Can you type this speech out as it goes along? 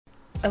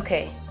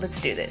Okay, let's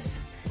do this.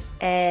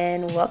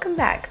 And welcome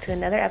back to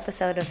another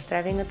episode of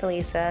Thriving with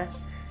Elisa.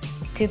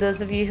 To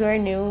those of you who are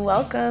new,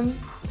 welcome.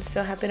 I'm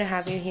so happy to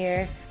have you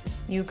here.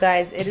 You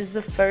guys, it is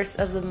the first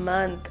of the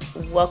month.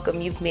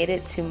 Welcome, you've made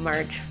it to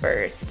March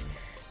 1st.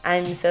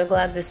 I'm so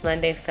glad this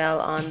Monday fell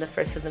on the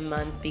first of the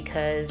month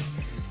because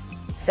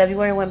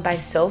February went by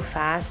so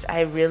fast.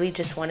 I really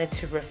just wanted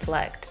to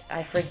reflect.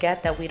 I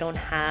forget that we don't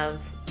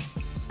have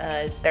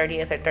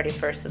 30th or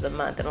 31st of the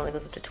month. It only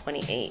goes up to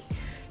 28.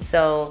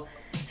 So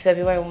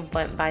February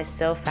went by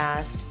so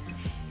fast.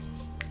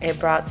 It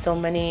brought so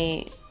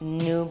many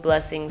new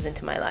blessings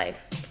into my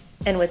life.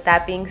 And with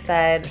that being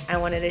said, I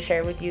wanted to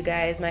share with you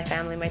guys, my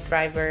family, my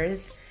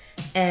Thrivers.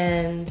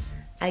 And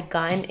I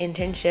got an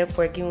internship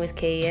working with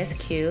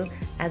KESQ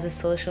as a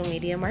social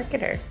media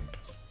marketer.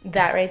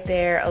 That right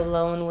there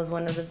alone was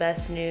one of the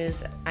best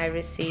news I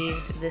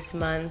received this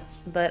month.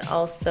 But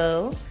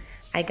also,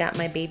 I got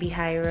my baby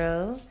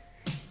Hyro.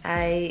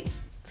 I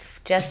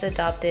just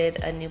adopted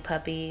a new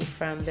puppy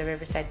from the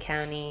Riverside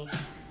County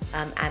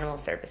Animal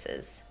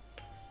Services.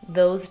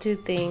 Those two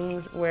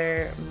things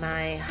were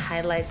my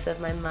highlights of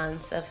my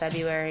month of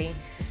February,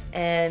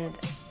 and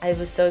I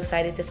was so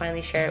excited to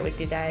finally share it with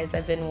you guys.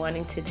 I've been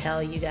wanting to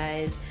tell you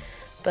guys,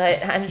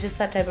 but I'm just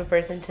that type of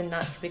person to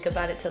not speak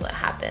about it till it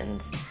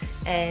happens.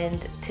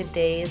 And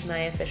today is my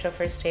official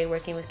first day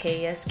working with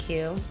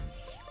KESQ.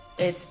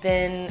 It's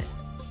been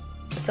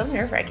so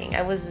nerve-wracking.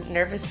 I was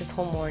nervous this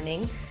whole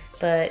morning,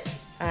 but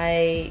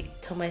I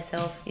told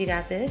myself, you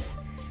got this.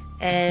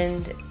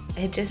 And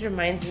it just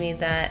reminds me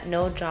that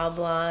no job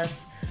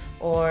loss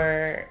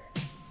or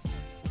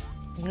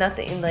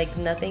nothing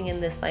in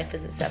this life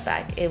is a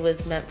setback. It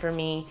was meant for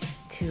me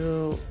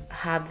to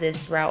have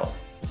this route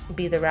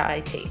be the route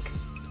I take.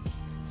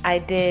 I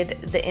did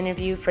the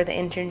interview for the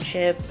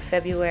internship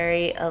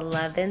February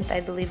 11th, I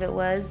believe it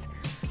was.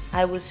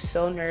 I was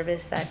so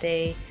nervous that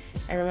day.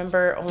 I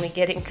remember only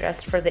getting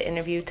dressed for the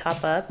interview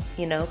top up,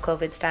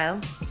 COVID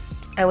style.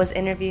 I was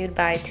interviewed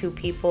by two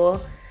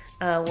people,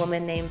 a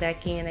woman named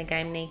Becky and a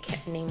guy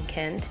named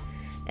Kent.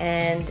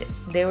 And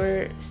they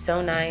were so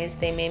nice.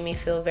 They made me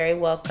feel very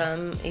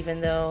welcome,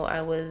 even though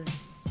I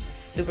was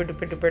super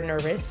duper duper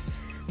nervous.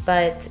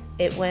 But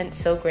it went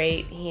so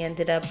great. He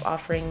ended up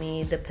offering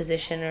me the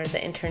position or the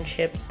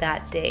internship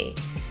that day.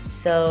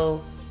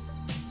 So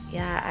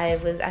yeah, I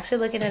was actually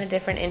looking at a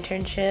different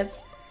internship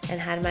and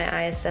had my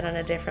eyes set on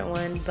a different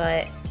one,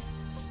 but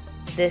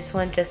this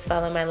one just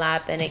fell in my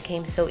lap and it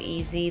came so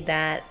easy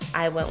that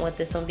I went with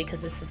this one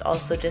because this was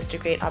also just a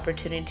great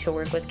opportunity to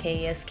work with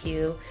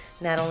KESQ.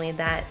 Not only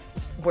that,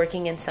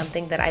 working in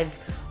something that I've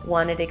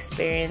wanted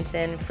experience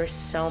in for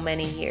so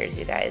many years,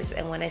 you guys.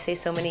 And when I say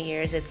so many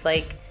years, it's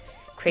like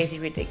crazy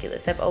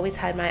ridiculous. I've always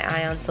had my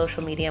eye on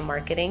social media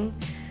marketing,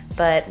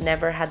 but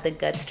never had the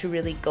guts to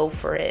really go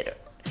for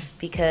it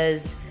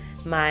because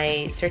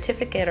my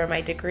certificate or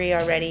my degree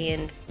already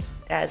in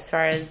as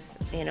far as,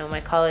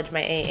 my college,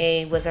 my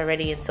AA was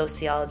already in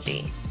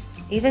sociology.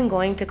 Even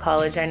going to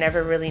college, I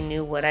never really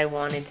knew what I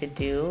wanted to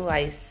do.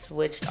 I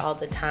switched all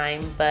the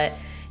time, but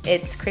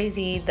it's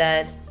crazy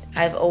that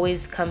I've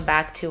always come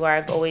back to, or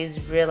I've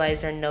always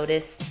realized or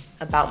noticed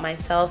about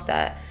myself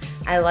that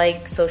I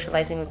like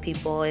socializing with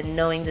people and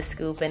knowing the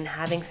scoop and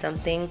having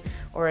something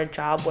or a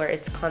job where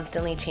it's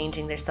constantly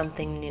changing. There's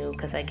something new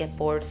because I get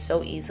bored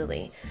so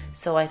easily.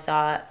 So I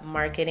thought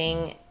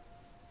marketing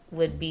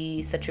would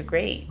be such a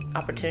great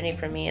opportunity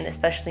for me, and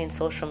especially in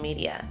social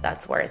media.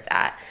 That's where it's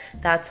at.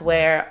 That's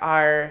where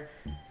our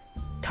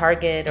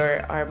target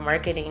or our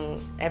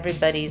marketing,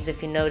 everybody's,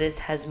 if you notice,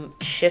 has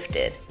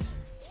shifted,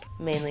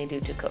 mainly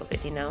due to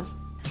COVID,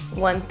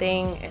 One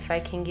thing, if I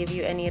can give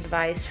you any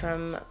advice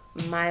from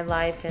my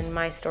life and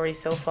my story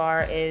so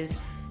far, is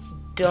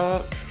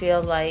don't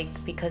feel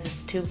like because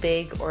it's too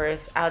big or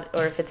if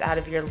it's out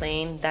of your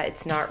lane that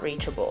it's not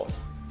reachable,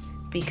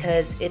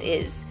 because it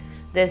is.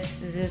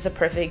 This is just a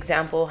perfect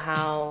example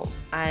how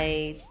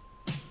I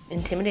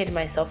intimidated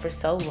myself for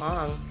so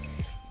long.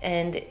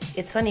 And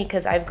it's funny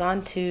because I've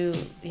gone to,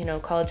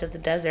 College of the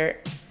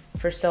Desert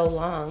for so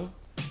long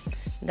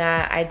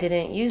that I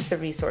didn't use the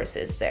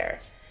resources there.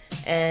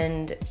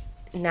 And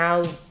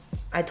now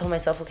I told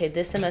myself, okay,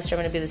 this semester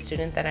I'm going to be the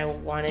student that I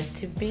wanted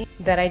to be,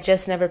 that I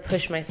just never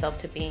pushed myself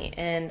to be.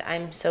 And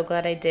I'm so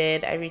glad I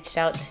did. I reached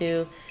out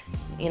to,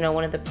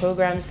 one of the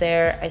programs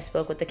there. I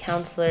spoke with the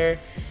counselor.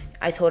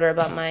 I told her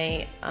about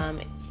my,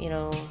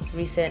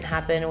 recent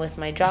happened with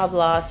my job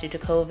loss due to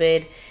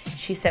COVID.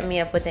 She set me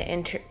up with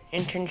an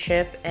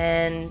internship,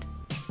 and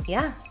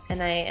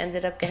I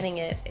ended up getting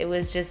it.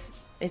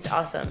 It's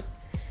awesome.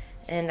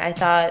 And I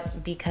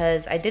thought,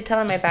 because I did tell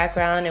her my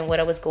background and what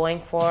I was going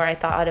for, I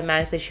thought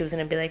automatically she was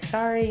going to be like,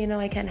 sorry,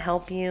 I can't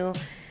help you.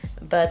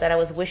 But that I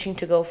was wishing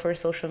to go for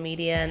social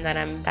media and that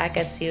I'm back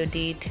at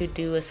COD to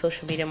do a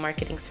social media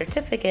marketing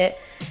certificate.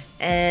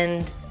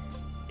 And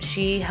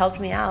she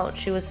helped me out.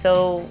 She was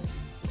so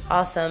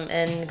awesome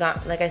and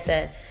like I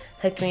said,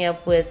 hooked me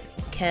up with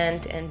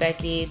Kent and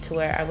Becky to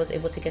where I was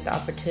able to get the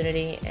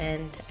opportunity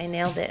and I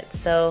nailed it.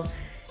 So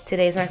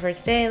today's my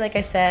first day, like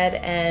I said,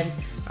 and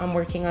I'm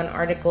working on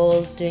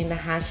articles, doing the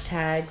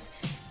hashtags,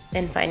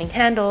 and finding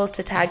handles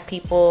to tag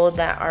people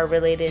that are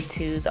related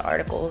to the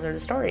articles or the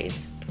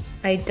stories.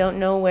 I don't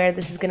know where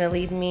this is going to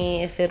lead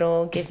me, if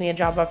it'll give me a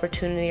job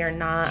opportunity or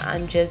not.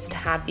 I'm just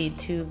happy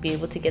to be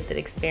able to get that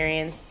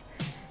experience.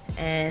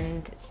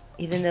 And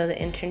even though the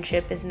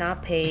internship is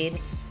not paid,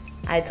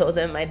 I told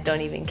them I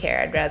don't even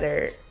care. I'd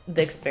rather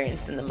the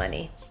experience than the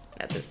money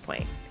at this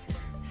point.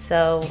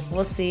 So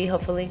we'll see,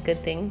 hopefully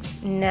good things.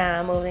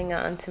 Now moving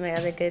on to my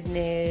other good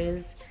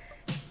news.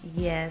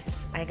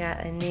 Yes, I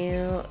got a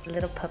new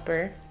little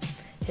pupper.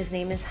 His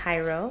name is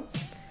Hyro,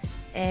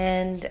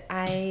 and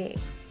I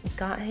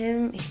got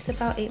him, he's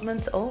about 8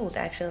 months old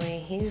actually.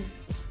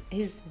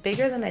 He's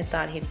bigger than I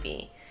thought he'd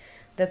be.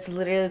 That's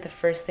literally the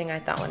first thing I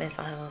thought when I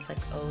saw him. I was like,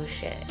 oh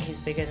shit, he's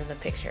bigger than the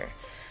picture.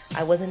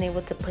 I wasn't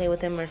able to play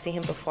with him or see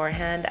him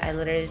beforehand. I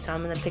literally saw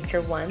him in the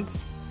picture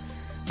once.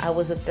 I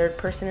was the third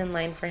person in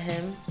line for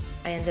him.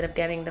 I ended up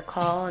getting the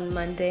call on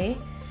Monday.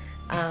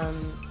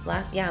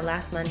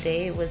 Last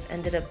Monday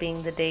ended up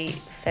being the date,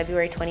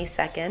 February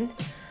 22nd.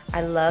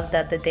 I love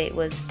that the date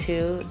was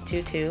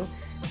 2/2/2.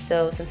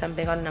 So since I'm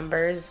big on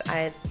numbers,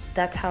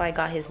 that's how I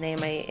got his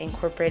name. I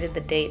incorporated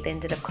the date. They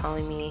ended up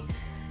calling me,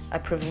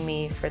 approving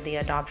me for the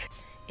adoption.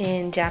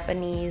 In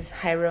Japanese,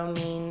 Hyro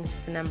means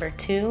the number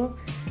 2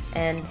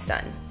 and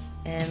son.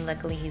 And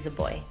luckily he's a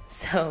boy.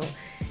 So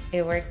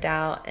it worked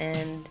out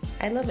and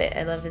I love it.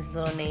 I love his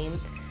little name.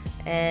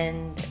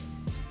 And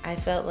I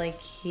felt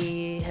like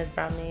he has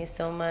brought me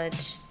so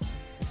much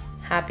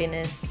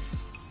happiness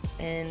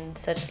in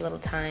such little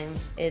time.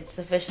 It's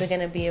officially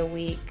going to be a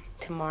week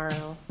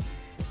tomorrow.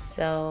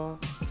 So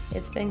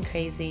it's been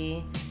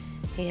crazy.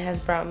 He has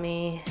brought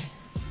me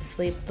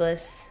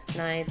sleepless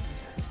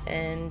nights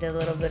and a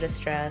little bit of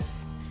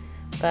stress.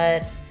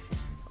 But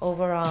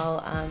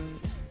overall,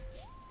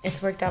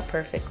 it's worked out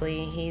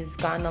perfectly. He's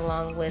gotten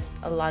along with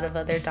a lot of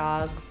other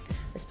dogs,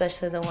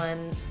 especially the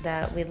one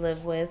that we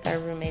live with, our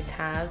roommates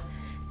have,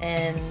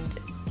 and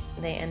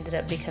they ended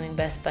up becoming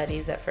best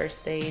buddies. At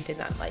first they did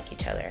not like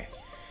each other,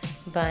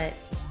 but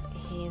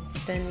he's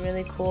been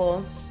really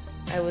cool.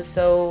 I was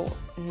so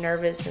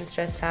nervous and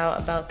stressed out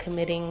about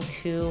committing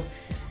to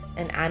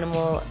an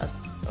animal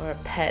or a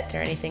pet or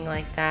anything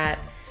like that.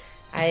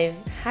 I've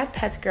had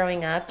pets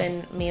growing up,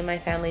 and me and my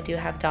family do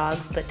have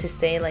dogs, but to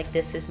say like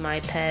this is my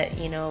pet,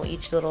 you know,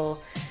 each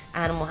little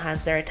animal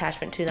has their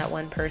attachment to that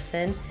one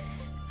person.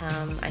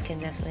 I can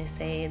definitely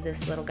say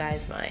this little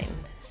guy's mine.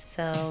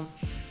 So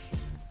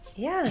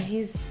yeah,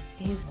 he's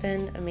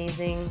been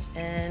amazing,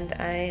 and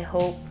I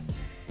hope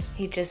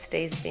he just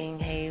stays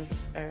behaving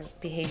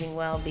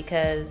well,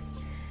 because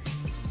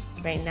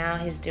right now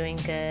he's doing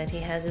good. He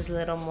has his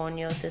little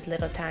moños, his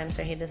little times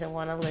where he doesn't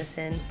want to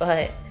listen,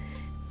 but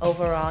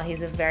overall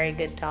he's a very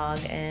good dog,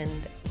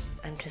 and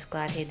I'm just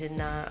glad he did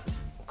not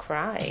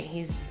cry.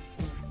 He's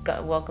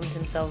welcomed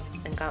himself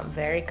and got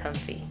very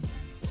comfy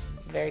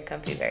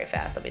very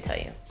fast, let me tell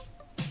you.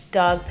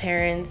 Dog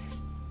parents,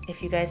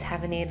 if you guys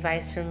have any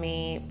advice for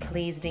me,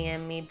 please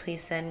DM me.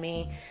 Please send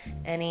me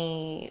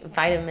any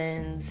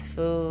vitamins,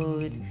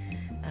 food,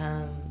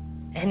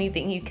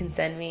 anything you can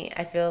send me.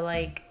 I feel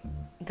like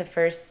the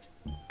first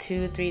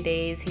 2-3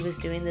 days he was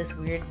doing this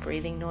weird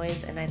breathing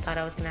noise, and I thought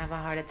I was gonna have a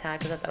heart attack,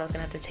 because I thought I was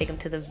gonna have to take him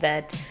to the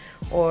vet,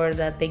 or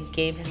that they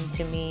gave him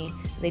to me,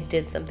 they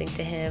did something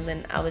to him,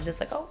 and I was just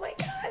like, oh my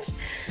gosh,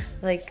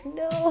 like,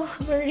 no,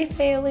 I'm already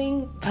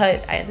failing.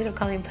 But I ended up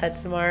calling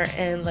PetSmart,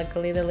 and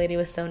luckily the lady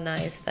was so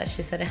nice that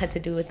she said it had to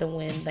do with the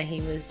wind, that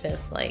he was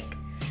just like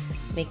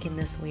making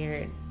this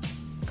weird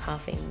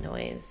coughing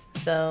noise.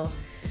 So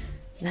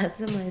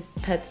that's my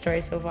pet story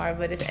so far.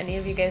 But if any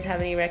of you guys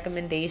have any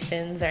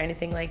recommendations or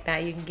anything like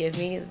that you can give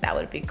me, that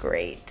would be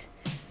great.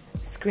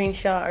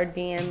 Screenshot or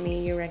DM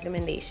me your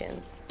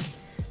recommendations.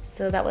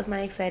 So that was my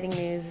exciting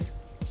news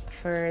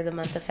for the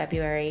month of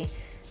February.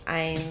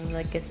 I'm,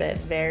 like I said,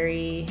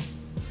 very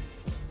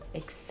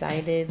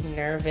excited,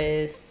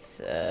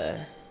 nervous,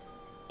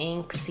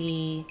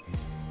 anxious,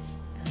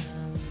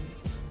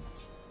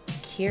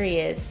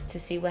 curious to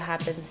see what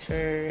happens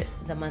for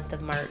the month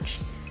of March.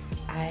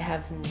 I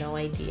have no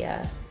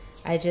idea.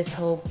 I just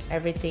hope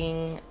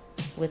everything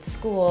with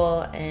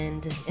school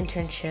and this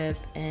internship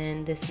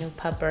and this new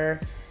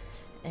pupper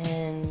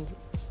and,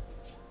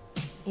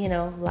 you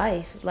know,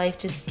 life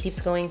just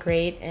keeps going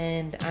great,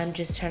 and I'm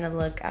just trying to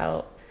look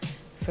out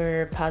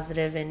for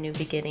positive and new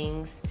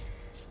beginnings.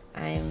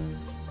 I'm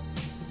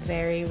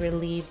very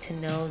relieved to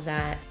know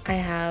that I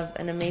have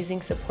an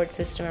amazing support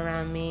system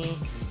around me.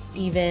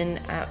 Even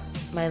at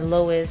my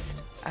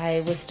lowest,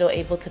 I was still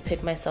able to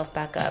pick myself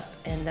back up,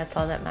 and that's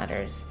all that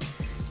matters.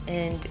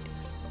 And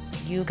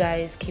you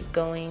guys keep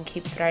going,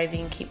 keep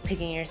thriving, keep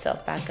picking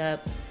yourself back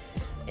up.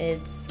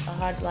 It's a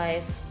hard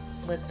life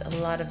with a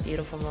lot of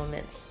beautiful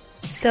moments.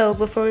 So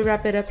before we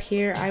wrap it up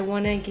here, I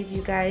want to give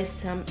you guys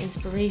some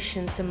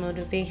inspiration, some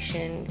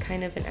motivation,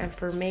 kind of an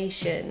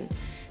affirmation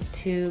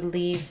to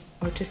leave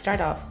or to start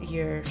off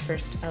your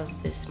first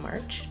of this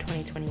March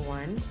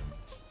 2021.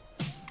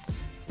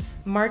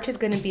 March is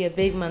going to be a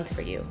big month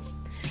for you.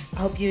 I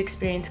hope you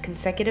experience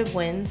consecutive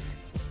wins,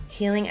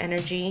 healing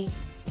energy,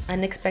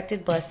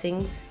 unexpected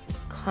blessings,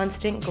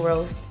 constant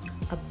growth,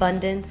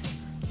 abundance,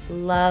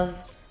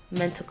 love,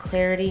 mental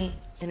clarity,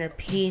 inner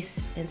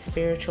peace, and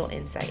spiritual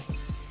insight.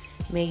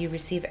 May you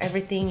receive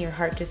everything your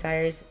heart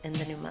desires in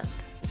the new month.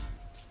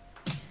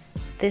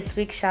 This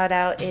week's shout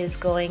out is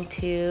going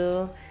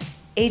to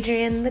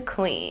Adrian the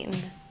Queen.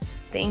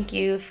 Thank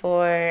you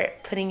for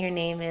putting your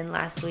name in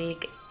last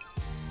week.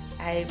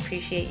 I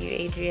appreciate you,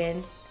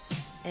 Adrian.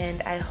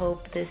 And I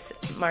hope this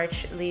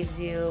March leaves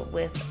you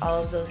with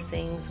all of those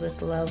things,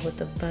 with love,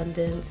 with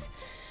abundance,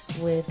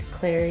 with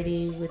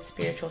clarity, with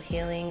spiritual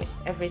healing,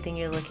 everything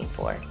you're looking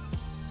for.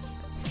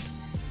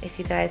 If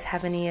you guys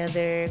have any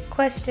other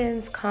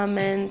questions,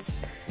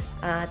 comments,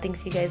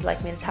 things you guys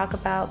like me to talk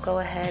about, go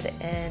ahead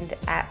and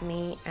at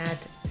me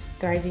at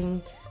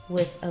Thriving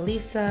with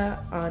Alisa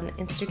on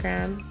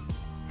Instagram.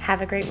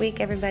 Have a great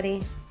week,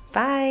 everybody.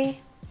 Bye.